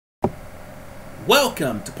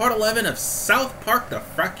Welcome to part 11 of South Park: The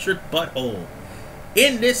Fractured Butthole.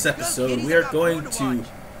 In this episode, we are going to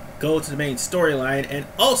go to the main storyline and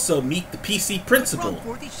also meet the PC principal.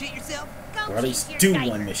 Or at least do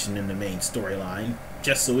one mission in the main storyline,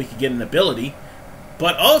 just so we can get an ability.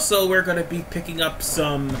 But also, we're going to be picking up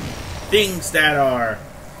some things that are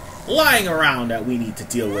lying around that we need to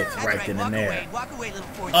deal with right then and there.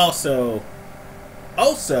 Also,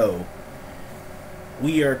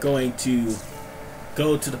 we are going to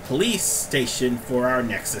go to the police station for our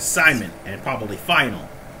next assignment, and probably final.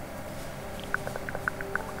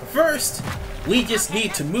 But first, we just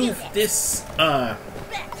need to move this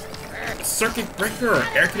circuit breaker or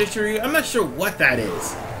air conditioner. I'm not sure what that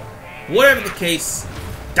is. Whatever the case,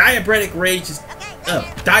 diabetic rage is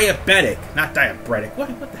diabetic, not diabetic.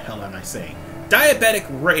 What the hell am I saying? Diabetic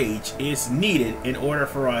rage is needed in order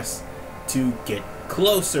for us to get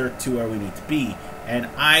closer to where we need to be. And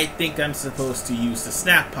I think I'm supposed to use the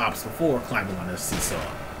snap pops before climbing on the seesaw.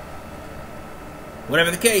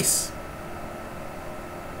 Whatever the case,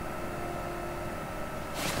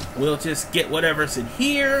 we'll just get whatever's in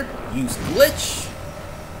here, use glitch,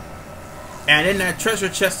 and in that treasure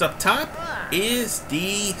chest up top is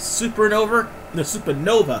the supernova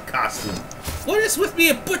costume. What is with me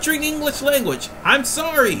at butchering English language? I'm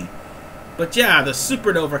sorry. But yeah, the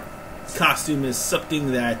supernova costume is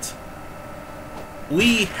something that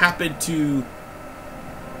we happen to,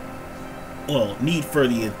 need for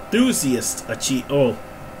the enthusiast achieve. Oh,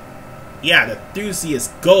 yeah, the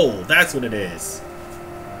enthusiast goal. That's what it is.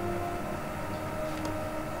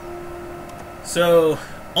 So,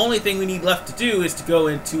 only thing we need left to do is to go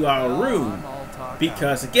into our room,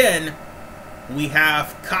 because again, we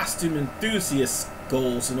have costume enthusiast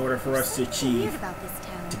goals in order for us to achieve,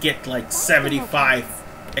 to get like 75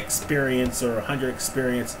 experience or 100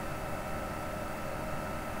 experience.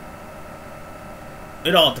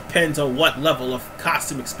 It all depends on what level of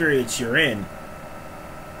costume experience you're in.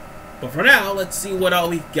 But for now, let's see what all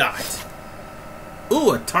we've got. Ooh,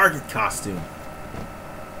 a target costume.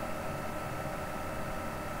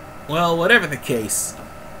 Well, whatever the case,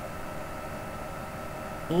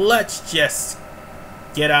 let's just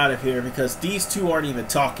get out of here, because these two aren't even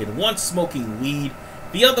talking. One's smoking weed,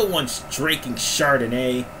 the other one's drinking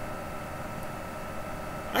Chardonnay.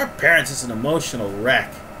 Our parents is an emotional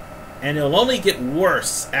wreck, and it'll only get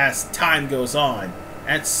worse as time goes on.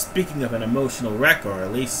 And speaking of an emotional wreck, or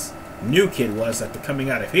at least New Kid was after coming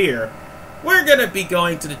out of here, we're gonna be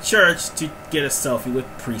going to the church to get a selfie with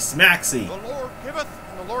Priest Maxie. The Lord giveth,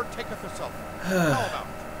 and the Lord taketh a selfie. How about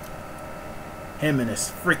him and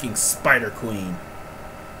his freaking Spider Queen.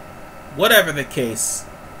 Whatever the case,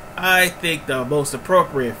 I think the most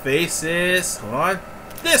appropriate face is, hold on,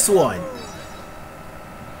 this one.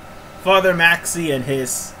 Father Maxie and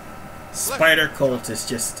his spider cult is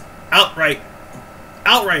just outright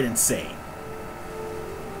insane.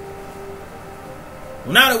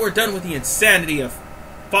 Well, now that we're done with the insanity of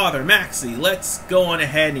Father Maxie, let's go on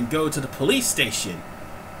ahead and go to the police station,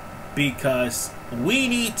 because we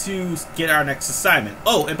need to get our next assignment.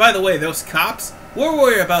 Oh, and by the way, those cops, we'll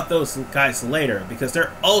worry about those guys later, because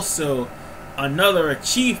they're also another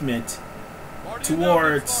achievement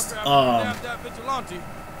towards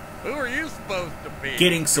who are you supposed to be?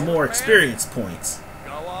 Getting some more experience points.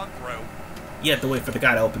 Go on through. You have to wait for the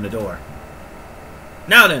guy to open the door.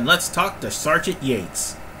 Now then, let's talk to Sergeant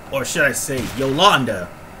Yates. Or should I say, Yolanda.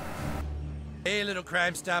 Hey, little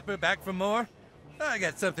Crime Stopper, back for more? I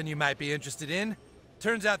got something you might be interested in.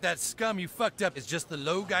 Turns out that scum you fucked up is just the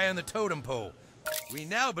low guy on the totem pole. We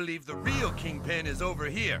now believe the real kingpin is over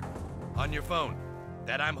here, on your phone,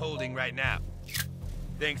 that I'm holding right now.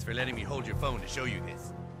 Thanks for letting me hold your phone to show you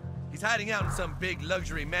this. He's hiding out in some big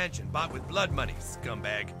luxury mansion bought with blood money,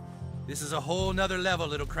 scumbag. This is a whole nother level,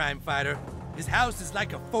 little crime fighter. His house is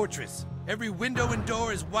like a fortress. Every window and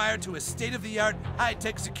door is wired to a state-of-the-art,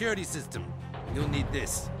 high-tech security system. You'll need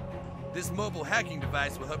this. This mobile hacking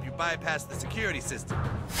device will help you bypass the security system.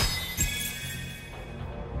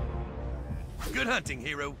 Good hunting,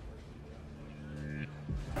 hero.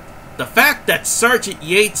 The fact that Sergeant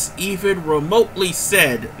Yates even remotely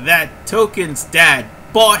said that Token's dad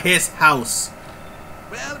bought his house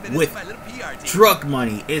with drug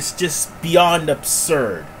money is just beyond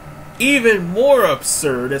absurd. Even more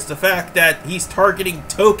absurd is the fact that he's targeting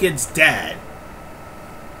Token's dad.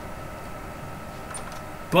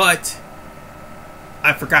 But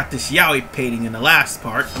I forgot this yaoi painting in the last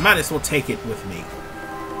part. I might as well take it with me.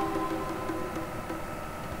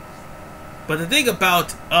 But the thing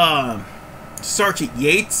about Sergeant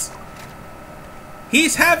Yates,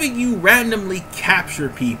 he's having you randomly capture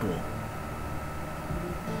people.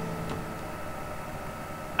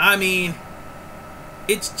 I mean,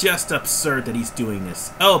 it's just absurd that he's doing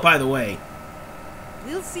this. Oh, by the way,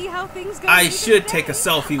 We'll see how things go. I should take a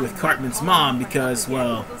selfie with Cartman's mom because,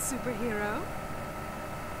 well,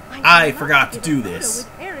 I forgot to do this.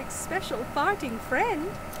 With Eric's special farting friend.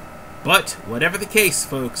 But, whatever the case,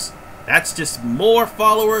 folks, that's just more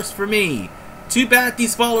followers for me. Too bad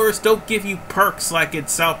these followers don't give you perks like in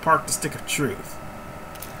South Park The Stick of Truth.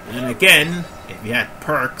 And again, if you had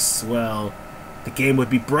perks, well, the game would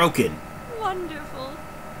be broken. Wonderful.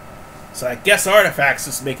 So I guess artifacts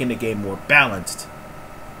is making the game more balanced.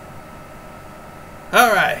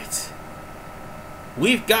 Alright.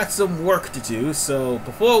 We've got some work to do, so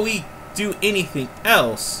before we do anything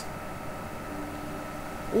else,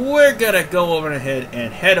 we're gonna go over ahead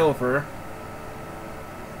and head over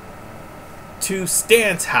to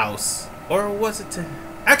Stan's house. Or was it to...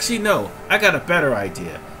 Actually, no. I got a better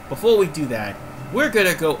idea. Before we do that, we're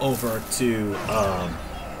gonna go over to,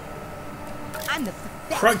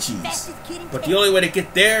 Crunchies. But the only way to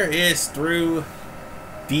get there is through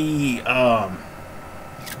the,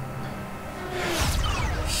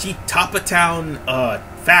 Sheetapa Town,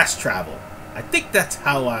 fast travel. I think that's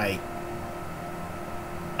how I,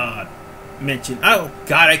 mentioned... Oh,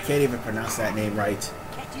 God, I can't even pronounce that name right.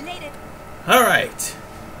 Catch you later. Alright.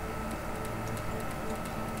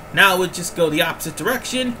 Now we'll just go the opposite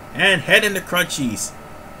direction and head into Crunchies.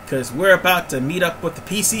 Because we're about to meet up with the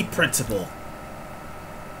PC principal.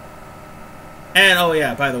 And, oh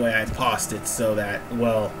yeah, by the way, I paused it so that,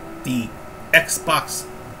 well, the Xbox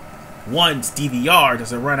One's DVR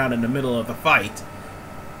doesn't run out in the middle of the fight.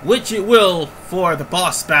 Which it will for the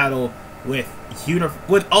boss battle with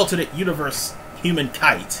Alternate Universe Human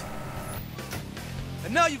Kite.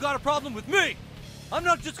 And now you got a problem with me! I'm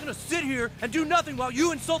not just gonna sit here and do nothing while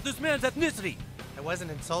you insult this man's ethnicity! I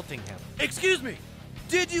wasn't insulting him. Excuse me!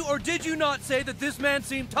 Did you or did you not say that this man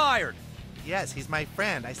seemed tired? Yes, he's my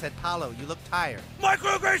friend. I said, Paulo, you look tired.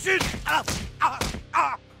 Microaggressions!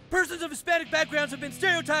 Persons of Hispanic backgrounds have been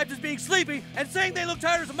stereotyped as being sleepy, and saying they look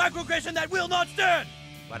tired is a microaggression that will not stand!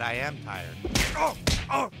 But I am tired.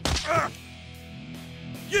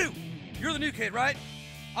 You're the new kid, right?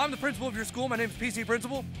 I'm the principal of your school. My name's PC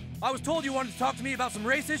Principal. I was told you wanted to talk to me about some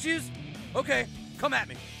race issues. Okay, come at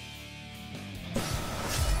me.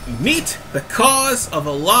 Meet the cause of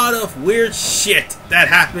a lot of weird shit that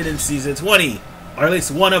happened in Season 20. Or at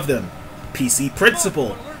least one of them. PC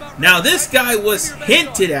Principal. Now this guy was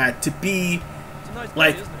hinted at to be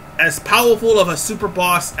like as powerful of a super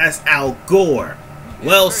boss as Al Gore.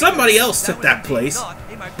 Well, somebody else took that place,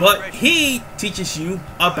 but he teaches you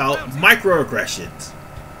about microaggressions.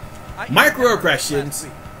 Microaggressions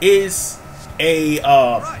is a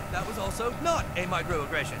that was also not a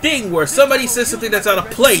microaggression. Thing where somebody says something that's out of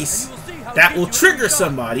place that will trigger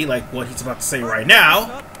somebody, like what he's about to say right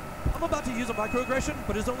now. I'm about to use a microaggression,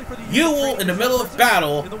 but it's only for the you will, in the middle of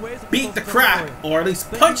battle, beat the crap, or at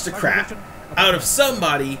least punch the crap, out of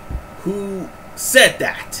somebody who said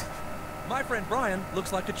that. My friend Brian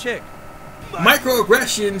looks like a chick.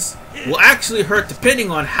 Microaggressions will actually hurt depending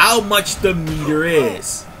on how much the meter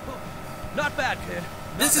is. Not bad, kid.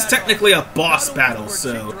 This is technically a boss battle,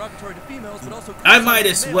 so I might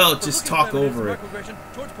as well just talk over it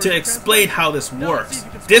to explain how this works.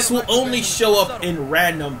 This will only show up in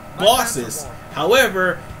random bosses.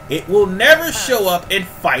 However, it will never show up in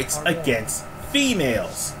fights against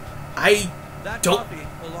females. I don't...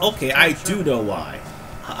 Okay, I do know why.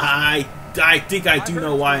 I think I do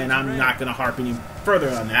know why, and I'm not going to harp any further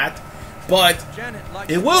on that. But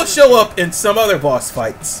it will show up in some other boss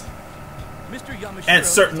fights and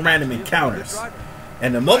certain random encounters.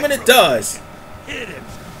 And the moment it does,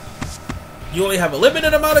 you only have a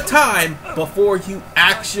limited amount of time before you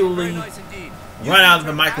actually run out of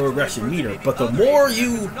the microaggression meter. But the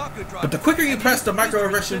quicker you press the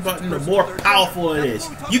microaggression button, the more powerful it is.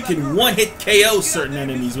 You can one-hit KO certain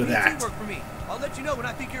enemies with that.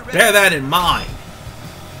 Bear that in mind.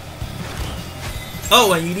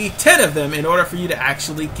 Oh, and you need 10 of them in order for you to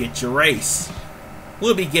actually get your race.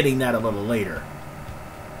 We'll be getting that a little later.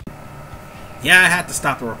 Yeah, I had to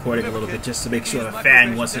stop the recording a little bit just to make sure the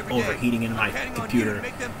fan wasn't overheating in my computer.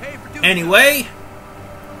 Anyway,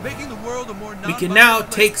 we can now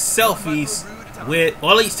take selfies with,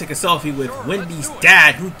 or at least take a selfie with Wendy's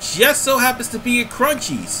dad, who just so happens to be at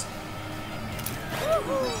Crunchies.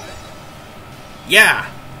 Yeah,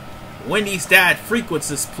 Wendy's dad frequents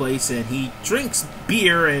this place and he drinks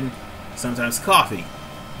beer and sometimes coffee.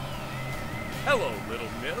 Hello, little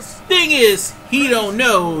miss. Thing is, he don't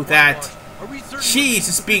know that cheese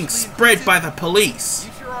is being spread by the police.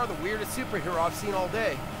 You sure are the weirdest superhero I've seen all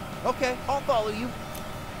day. Okay, I'll follow you.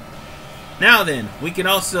 Now then, we can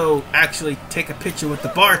also actually take a picture with the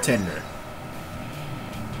bartender.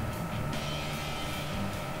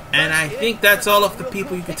 And I think that's all of the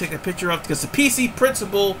people you can take a picture of, because the PC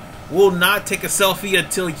principal will not take a selfie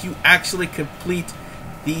until you actually complete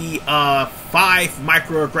the 5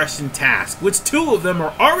 microaggression tasks, which 2 of them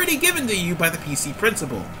are already given to you by the PC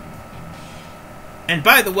principal. And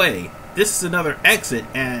by the way, this is another exit,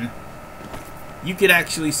 and you could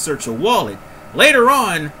actually search a wallet. Later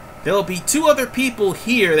on, there'll be 2 other people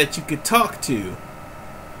here that you could talk to.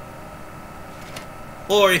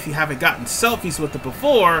 Or if you haven't gotten selfies with them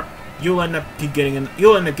before, you'll end up getting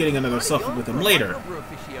another selfie with them later.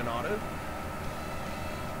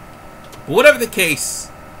 But whatever the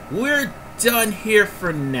case, we're done here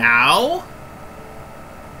for now.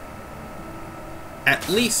 At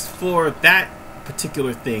least for that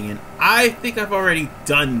particular thing, and I think I've already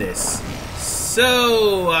done this.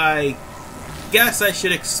 So I guess I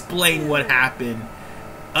should explain what happened.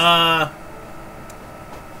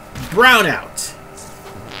 Brownout.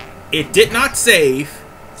 It did not save.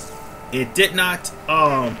 It did not,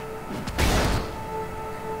 I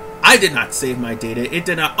did not save my data. It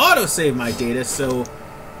did not auto-save my data, so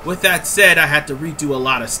with that said, I had to redo a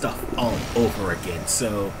lot of stuff all over again.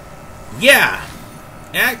 So, yeah,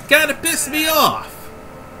 that kind of pissed me off.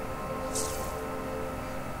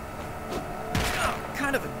 Oh,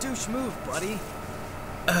 kind of a douche move, buddy.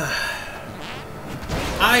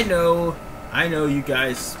 I know you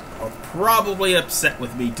guys are probably upset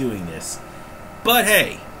with me doing this, but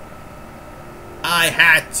hey, I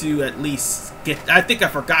had to at least get, I think I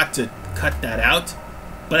forgot to cut that out,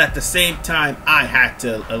 but at the same time, I had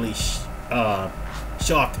to at least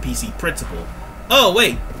show off the PC principal. Oh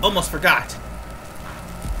wait, almost forgot.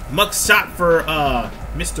 Mug shot for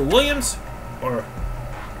Mr. Williams, or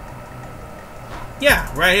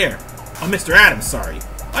yeah, right here. Oh, Mr. Adams, sorry.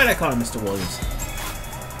 Why did I call him Mr. Williams?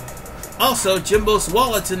 Also, Jimbo's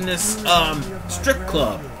wallet's in this strip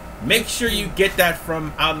club. Make sure you get that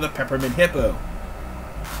from out of the Peppermint Hippo.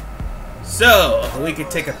 So, we can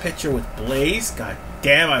take a picture with Blaze. God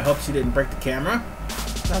damn, I hope she didn't break the camera.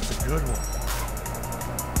 That's a good one.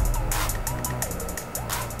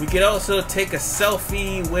 We could also take a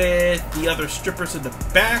selfie with the other strippers in the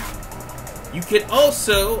back. You could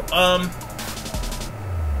also,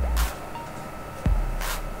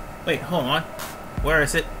 wait, hold on. Where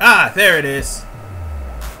is it? Ah, there it is.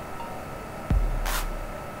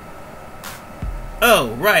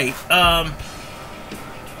 Oh, right.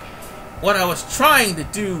 What I was trying to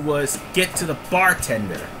do was get to the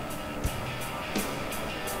bartender.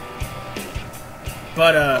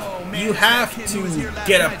 But, you have to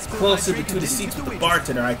get up closer to the seats with the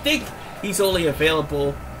bartender. I think he's only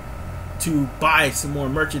available to buy some more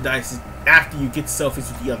merchandise after you get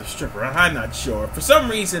selfies with the other stripper. I'm not sure. For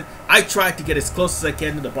some reason, I tried to get as close as I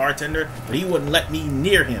can to the bartender, but he wouldn't let me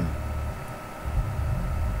near him.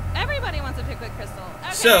 Everybody wants a pic with Crystal.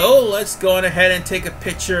 Okay. So, let's go on ahead and take a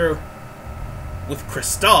picture with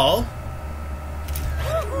Crystal.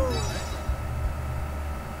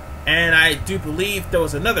 And I do believe there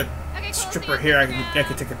was another stripper here I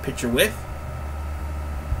could take a picture with.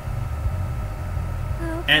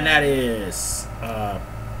 Okay. And that is...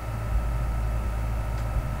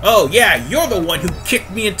 oh, yeah, you're the one who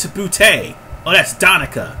kicked me into Butte. Oh, that's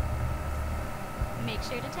Donica. Make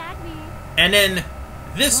sure to tag me. And then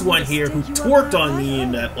this one here who twerked on me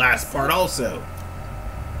in that last part also.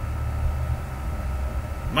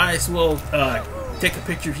 Might as well take a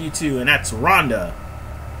picture of you too, and that's Rhonda.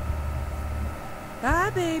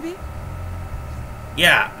 Bye, baby.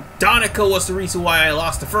 Yeah, Donica was the reason why I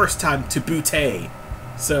lost the first time to Butte.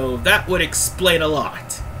 So that would explain a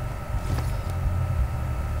lot.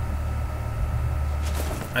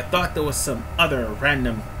 I thought there was some other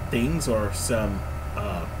random things or some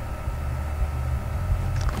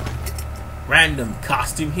random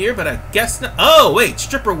costume here, but I guess not. Oh, wait,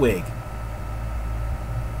 stripper wig.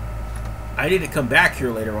 I need to come back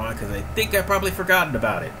here later on because I think I probably forgotten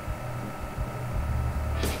about it.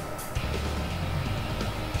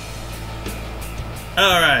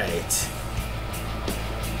 Alright.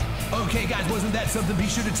 Okay, guys, wasn't that something? Be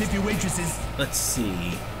sure to tip your waitresses. Let's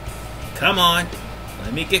see. Come on.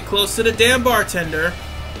 Let me get close to the damn bartender.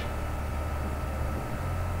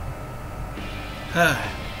 I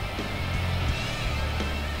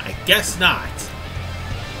guess not.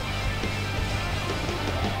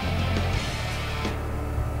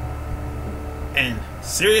 And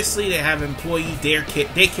seriously, they have employee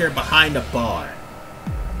daycare behind a bar.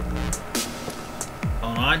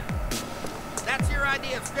 Hold on. That's your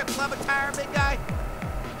idea of strip club attire, big guy?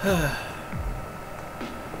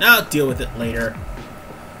 I'll deal with it later.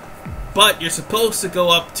 But you're supposed to go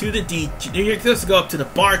up to the you're supposed to go up to the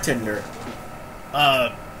bartender,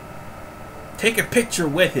 take a picture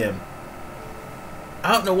with him.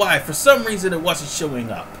 I don't know why. For some reason, it wasn't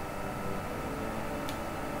showing up.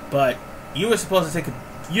 But you were supposed to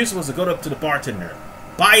you're supposed to go up to the bartender,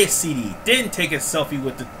 buy a CD, then take a selfie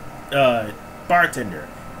with the bartender,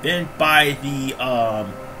 then buy the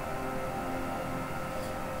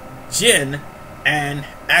gin and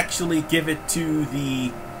actually give it to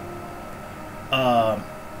the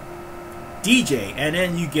DJ, and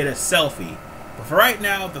then you get a selfie. But for right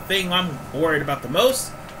now, the thing I'm worried about the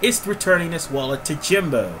most is returning this wallet to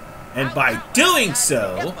Jimbo. And by doing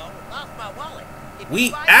so,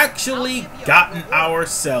 we actually gotten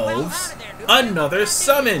ourselves another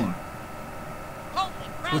summon,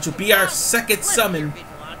 which will be our second summon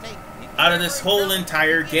out of this whole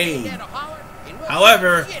entire game.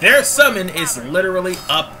 However, their summon is literally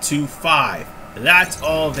up to 5. That's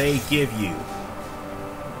all they give you.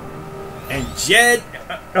 And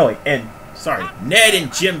Ned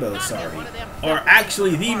and Jimbo, are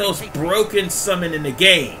actually the most broken summon in the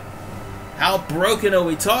game. How broken are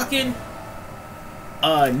we talking?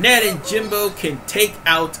 Ned and Jimbo can take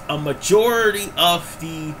out a majority of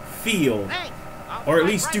the field, or at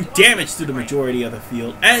least do damage to the majority of the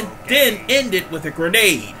field, and then end it with a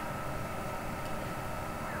grenade.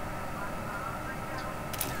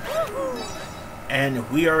 And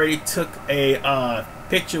we already took a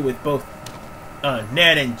picture with both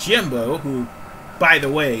Ned and Jimbo, who, by the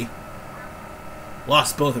way,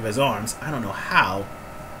 lost both of his arms. I don't know how.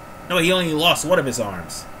 No, he only lost one of his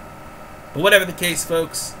arms. But whatever the case,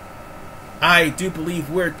 folks, I do believe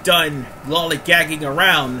we're done lollygagging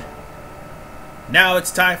around. Now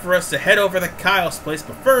it's time for us to head over to Kyle's place.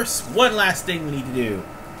 But first, one last thing we need to do.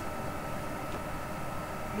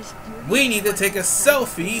 We need to take a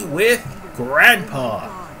selfie with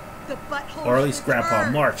Grandpa. Or at least Grandpa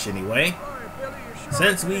March, anyway.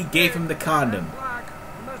 Since we gave him the condom.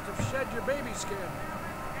 You must have shed your baby skin.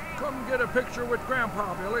 Come get a picture with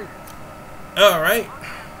Grandpa, Billy. Alright.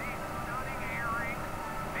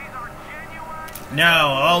 Now,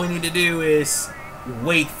 all we need to do is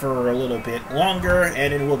wait for a little bit longer,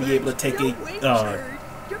 and then we'll be able to take a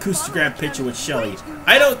Instagram picture with Shelly.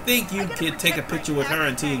 I don't think you can take a picture with her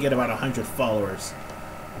until you get about 100 followers.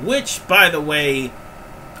 Which, by the way,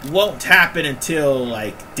 won't happen until,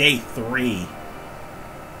 like, day 3.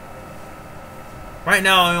 Right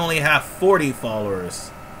now, I only have 40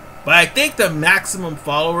 followers. But I think the maximum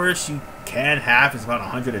followers you can have is about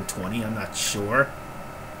 120. I'm not sure.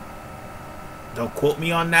 Don't quote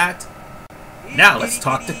me on that. Now, let's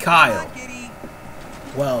talk to Kyle.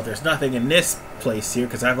 Well, there's nothing in this place here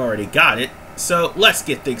because I've already got it. So, let's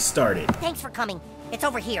get things started. Thanks for coming. It's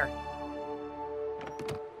over here.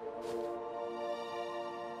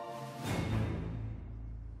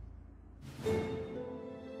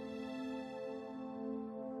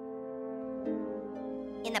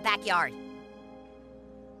 In the backyard.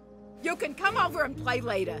 You can come over and play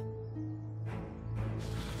later.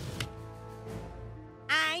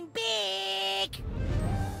 I'm big!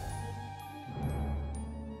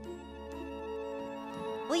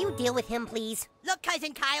 Will you deal with him, please? Look,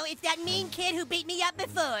 Cousin Kyle, it's that mean kid who beat me up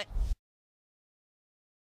before.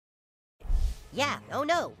 Yeah, oh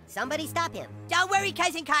no. Somebody stop him. Don't worry,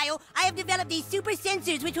 Cousin Kyle. I have developed these super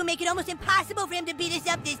sensors which will make it almost impossible for him to beat us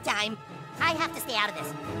up this time. I have to stay out of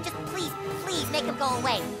this. Just please, please make him go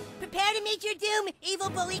away. Prepare to meet your doom, evil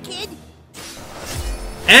bully kid.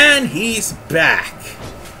 And he's back.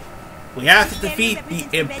 We have to defeat the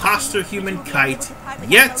imposter human kite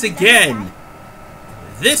yet again.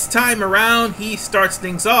 This time around, he starts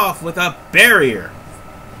things off with a barrier.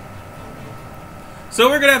 So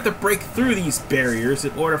we're going to have to break through these barriers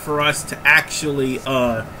in order for us to actually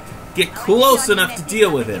get close enough to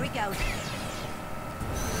deal with him.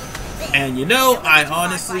 And you know, I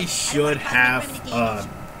honestly should have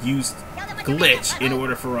used glitch in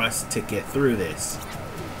order for us to get through this.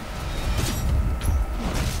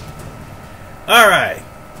 Alright.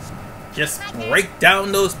 Just break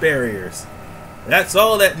down those barriers. That's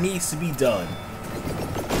all that needs to be done.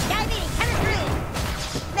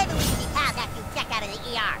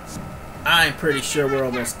 I'm pretty sure we're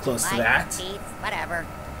almost close to that. Whatever.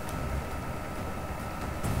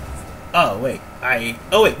 Oh wait,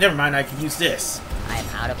 never mind, I can use this. I'm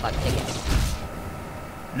out of buck tickets.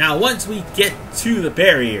 Now once we get to the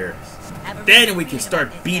barrier, then we can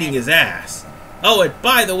start beating his ass. Oh, and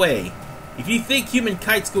by the way, if you think Human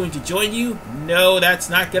Kite's going to join you, no, that's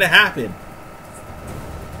not gonna happen.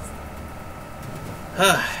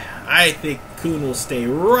 I think Kun will stay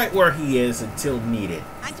right where he is until needed.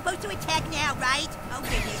 I'm supposed to attack now, right? Oh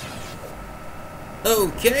goodness.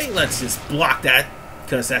 Okay, let's just block that,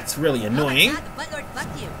 because that's really annoying. Oh my God, the Buttlord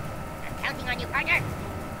fucked you. I'm counting on you, partner.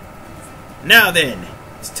 Now then,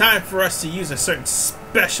 it's time for us to use a certain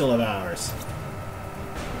special of ours.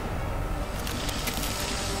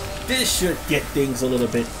 This should get things a little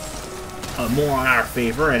bit more on our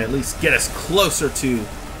favor, and at least get us closer to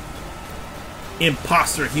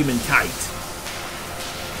Imposter Human Kite.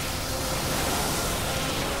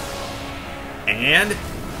 And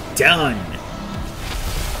done.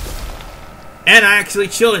 And I actually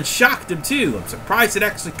chilled and shocked him too. I'm surprised it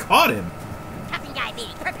actually caught him. Captain Guy B,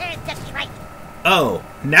 prepare and set me right. Oh,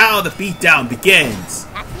 now the beatdown begins.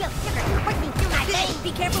 That feels sugar coursing through my veins.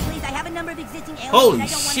 Be careful, please. I have a number of existing aliens. Holy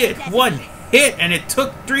shit, one hit and it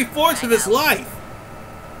took 3/4 of his life.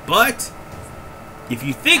 But if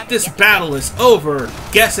you think this battle is over,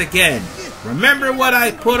 guess again. Remember what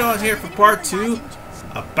I put on here for part 2?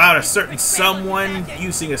 About a certain someone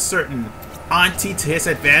using a certain auntie to his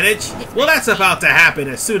advantage? Well, that's about to happen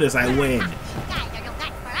as soon as I win.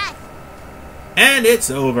 And it's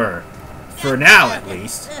over. For now, at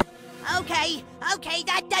least. Okay,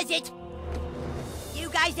 that does it. You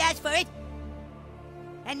guys asked for it.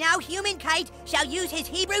 And now Human Kite shall use his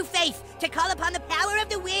Hebrew faith to call upon the power of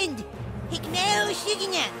the wind. Hikmeo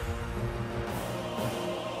Shigina.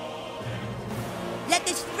 Let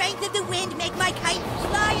the strength of the wind make my kite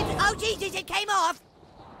fly into... Oh, Jesus, it came off.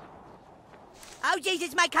 Oh,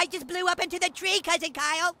 Jesus, my kite just blew up into the tree, Cousin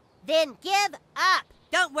Kyle. Then give up.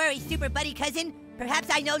 Don't worry, Super Buddy Cousin. Perhaps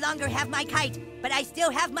I no longer have my kite, but I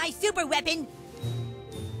still have my super weapon.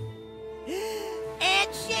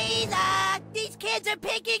 Aunt Sheila! These kids are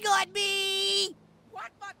picking on me!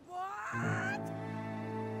 What?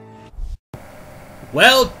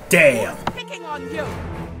 Well, damn. Who's picking on you?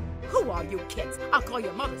 Who are you kids? I'll call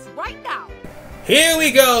your mothers right now. Here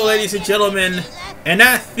we go, ladies and gentlemen. And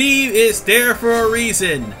that thief is there for a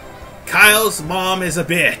reason. Kyle's mom is a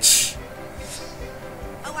bitch.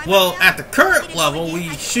 Well, at the current level, we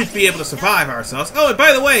should be able to survive ourselves. Oh, and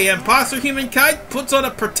by the way, Imposter Human Kite puts on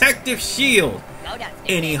a protective shield.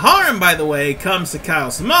 Any harm, by the way, comes to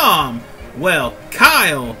Kyle's mom, well,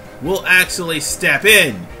 Kyle will actually step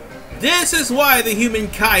in. This is why the Human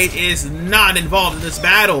Kite is not involved in this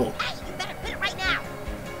battle.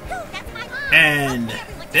 And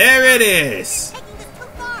there it is.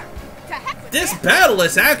 This battle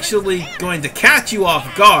is actually going to catch you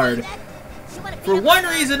off guard for one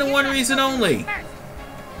reason and one reason only.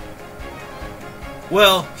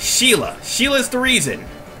 Well, Sheila. Sheila's the reason.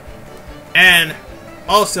 And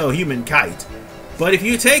also Human Kite. But if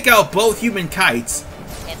you take out both Human Kites,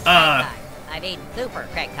 I mean Super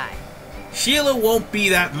Craig Kite. Sheila won't be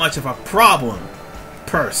that much of a problem,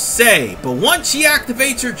 per se. But once she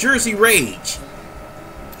activates her Jersey Rage,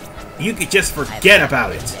 you could just forget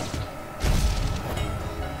about it.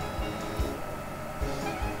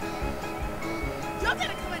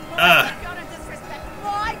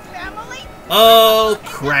 Oh,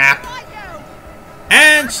 crap.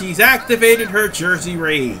 And she's activated her Jersey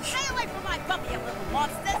Rage.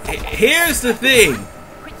 Here's the thing.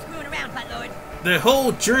 The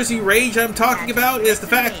whole Jersey Rage I'm talking about is the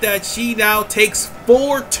fact that she now takes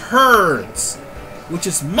 4 turns, which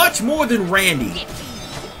is much more than Randy.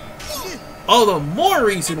 All the more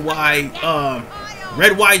reason why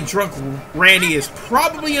Red, White, and Drunk Randy is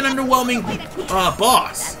probably an underwhelming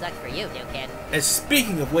boss. That sucks for you, new kid. And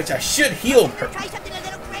speaking of which, I should heal her.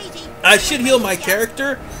 I should heal my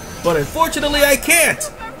character, but unfortunately I can't.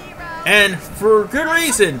 And for good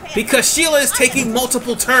reason, because Sheila is taking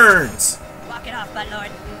multiple turns. Walk it off, Buttlord.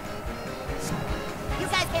 You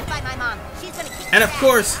guys can't fight my mom. She's gonna kick And of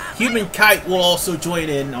course, Human Kite will also join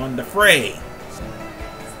in on the fray.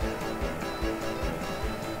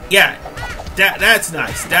 Yeah, that's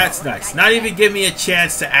nice. That's nice. Not even give me a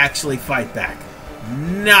chance to actually fight back.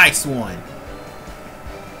 Nice one.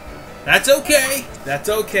 That's okay. That's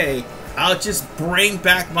okay. I'll just bring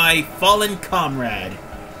back my fallen comrade.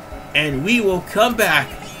 And we will come back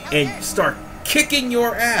and start kicking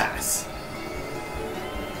your ass.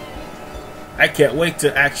 I can't wait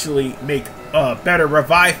to actually make better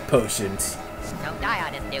revive potions. Don't die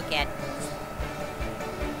on us, new kid.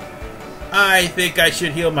 I think I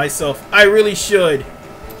should heal myself. I really should.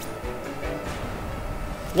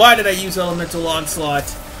 Why did I use Elemental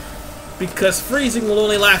Onslaught? Because freezing will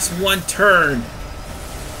only last 1 turn.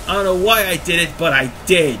 I don't know why I did it, but I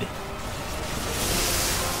did.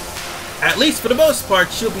 At least for the most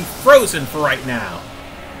part, she'll be frozen for right now.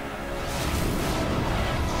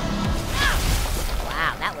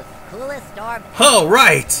 Wow, that was the coolest storm. Oh,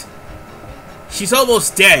 right. She's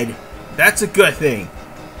almost dead. That's a good thing.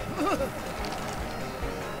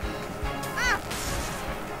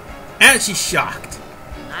 And she's shocked.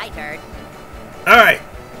 My turn. Alright,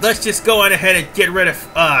 let's just go on ahead and get rid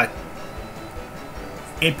of,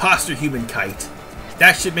 Imposter Human Kite.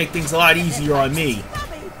 That should make things a lot easier on me.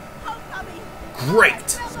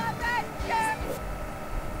 Great!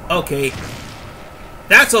 Okay.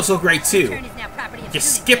 That's also great, too.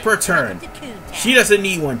 Just skip her turn. She doesn't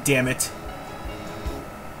need one, damn it.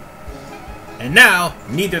 And now,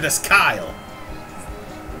 neither does Kyle.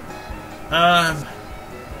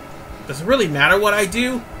 Does it really matter what I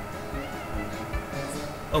do?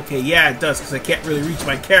 Okay, yeah, it does, because I can't really reach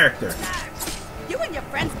my character. You and your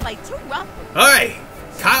friends play too rough. Alright,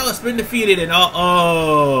 Kyle has been defeated and all.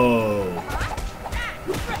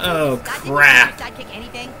 Oh, crap.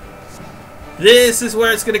 This is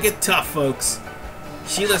where it's gonna get tough, folks.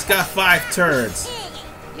 Sheila's got 5 turns.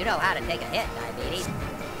 You know how to take a hit, diabetes.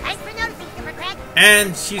 Thanks for noticing, Skipper Craig.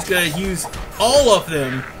 And she's gonna use all of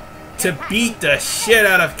them to beat the shit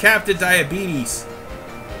out of Captain Diabetes.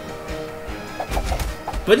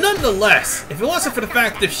 But nonetheless, if it wasn't for the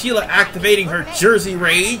fact of Sheila activating her Jersey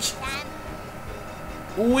Rage,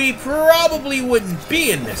 we probably wouldn't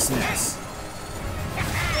be in this mess.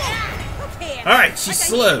 Alright, she's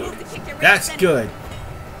slowed. That's good.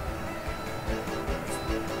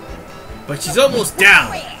 But she's almost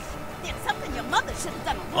down.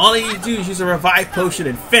 All I need to do is use a revive potion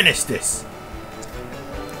and finish this.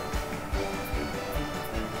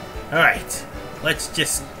 Alright, let's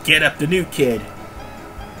just get up the new kid.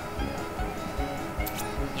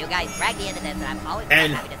 You guys drag me into this, and I'm always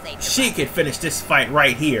And happy to save she can finish this fight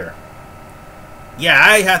right here. Yeah,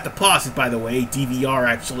 I had to pause it, by the way. DVR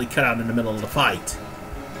actually cut out in the middle of the fight.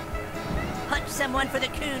 Punch someone for the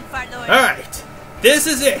coon, fartlord. Alright, this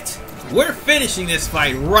is it. We're finishing this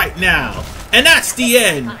fight right now. And that's the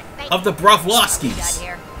end of the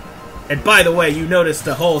Bravlowskis. And by the way, you notice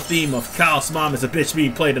the whole theme of Kyle's mom is a bitch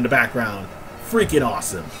being played in the background. Freaking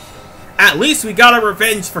awesome. At least we got our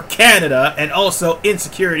revenge for Canada and also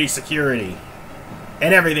Insecurity Security.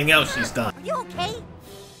 And everything else she's done. Are you okay?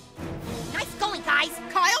 Nice going, guys.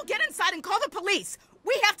 Kyle, get inside and call the police.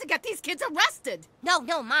 We have to get these kids arrested. No,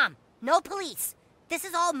 Mom. No police. This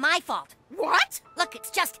is all my fault. What? Look, it's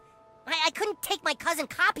just... I couldn't take my cousin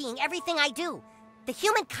copying everything I do. The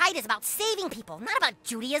Human Kite is about saving people, not about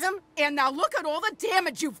Judaism. And now look at all the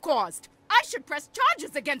damage you've caused. I should press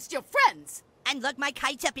charges against your friends. And look, my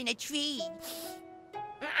kite's up in a tree.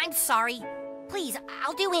 I'm sorry. Please,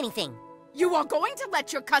 I'll do anything. You are going to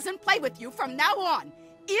let your cousin play with you from now on.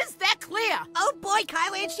 Is that clear? Oh boy,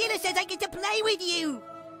 Kyle, Aunt Sheila says I get to play with you.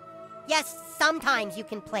 Yes, sometimes you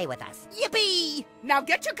can play with us. Yippee! Now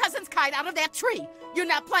get your cousin's kite out of that tree. You're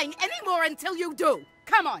not playing anymore until you do.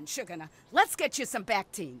 Come on, Sugarna. Let's get you some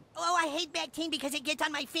Bactine. Oh, I hate Bactine because it gets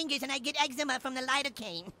on my fingers and I get eczema from the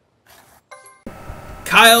lidocaine.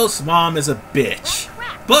 Kyle's mom is a bitch.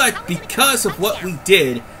 But because of what we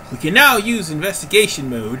did, we can now use investigation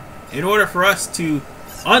mode in order for us to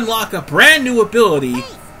unlock a brand new ability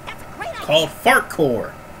called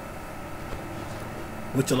Fartcore,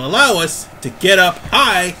 which will allow us to get up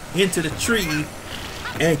high into the tree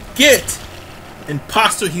and get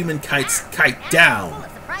Imposter Human Kite's kite down.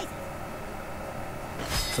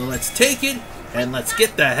 So let's take it and let's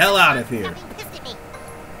get the hell out of here.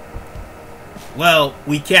 Well,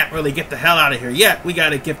 we can't really get the hell out of here yet. We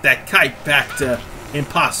gotta get that kite back to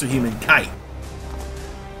Imposter Human Kite.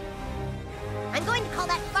 I'm going to call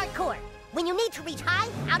that Fartcore. When you need to reach high,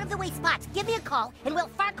 out-of-the-way spots, give me a call, and we'll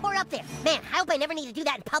Fartcore up there. Man, I hope I never need to do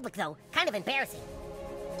that in public, though. Kind of embarrassing.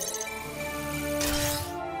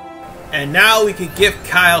 And now we can give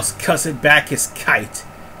Kyle's cousin back his kite,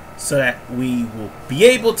 so that we will be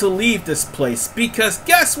able to leave this place, because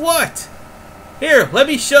guess what? Here, let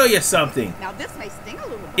me show you something. Now this may sting a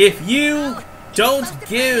little bit. If you don't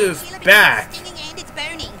give back...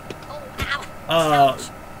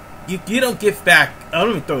 You don't give back... Oh,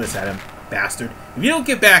 let me throw this at him, bastard. If you don't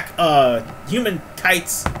give back Human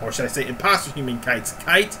Kite's, or should I say Imposter Human Kite's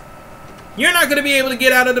kite, you're not going to be able to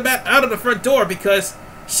get out of the front door because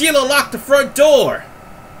Sheila locked the front door.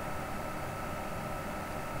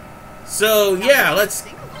 So yeah, let's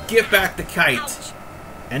give back the kite.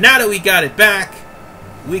 And now that we got it back,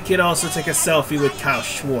 we can also take a selfie with Kyle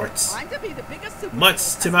Schwartz.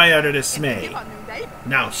 Much to my utter dismay.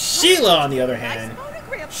 Now Sheila, on the other hand,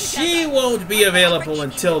 she won't be available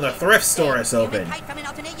until the thrift store is open.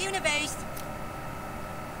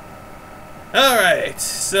 Alright,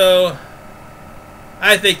 so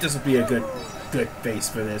I think this will be a good face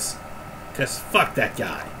for this. Because fuck that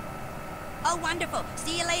guy. Oh, wonderful.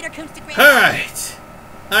 See you later, Coonstagram. Alright.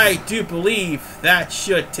 I do believe that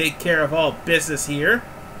should take care of all business here.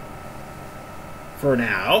 For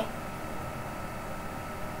now.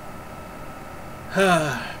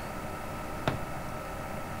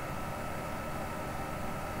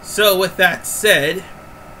 So with that said,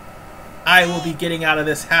 I will be getting out of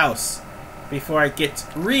this house before I get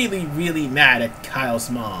really, really mad at Kyle's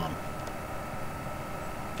mom.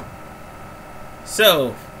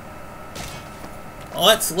 So,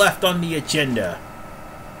 what's left on the agenda?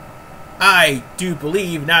 I do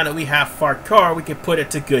believe now that we have Farquhar, we can put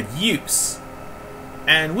it to good use.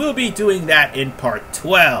 And we'll be doing that in part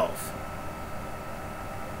 12.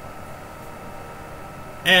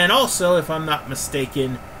 And also, if I'm not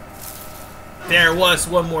mistaken, there was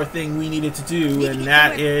one more thing we needed to do, and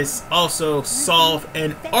that is also solve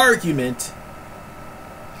an argument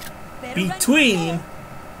between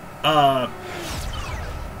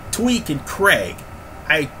Tweak and Craig.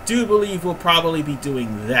 I do believe we'll probably be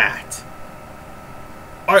doing that.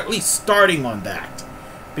 Or at least starting on that.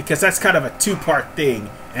 Because that's kind of a two-part thing,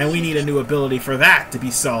 and we need a new ability for that to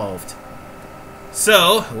be solved.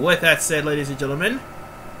 So, with that said, ladies and gentlemen,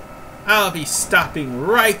 I'll be stopping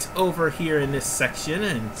right over here in this section,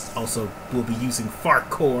 and also we'll be using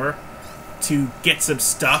Farquhar to get some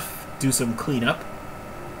stuff, do some cleanup.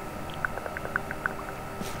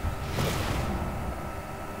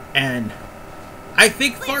 And I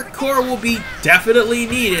think Farquhar will be definitely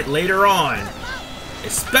needed later on,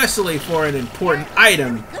 especially for an important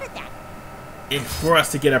item, for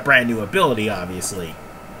us to get a brand new ability, obviously.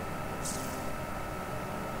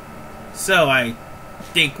 So I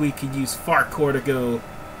think we could use Farquhar to go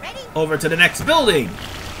over to the next building.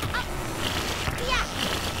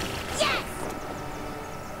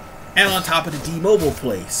 And on top of the D-Mobile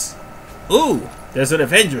place. Ooh, there's an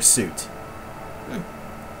Avenger suit.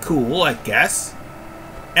 Cool, I guess.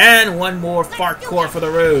 And one more Farquhar for the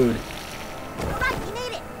road.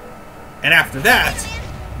 And after that,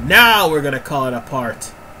 now we're gonna call it a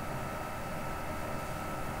part.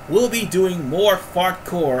 We'll be doing more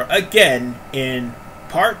Farquhar again in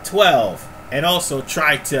part 12, and also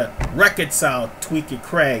try to reconcile Tweak and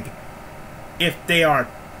Craig if they aren't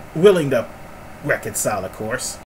willing to reconcile, of course.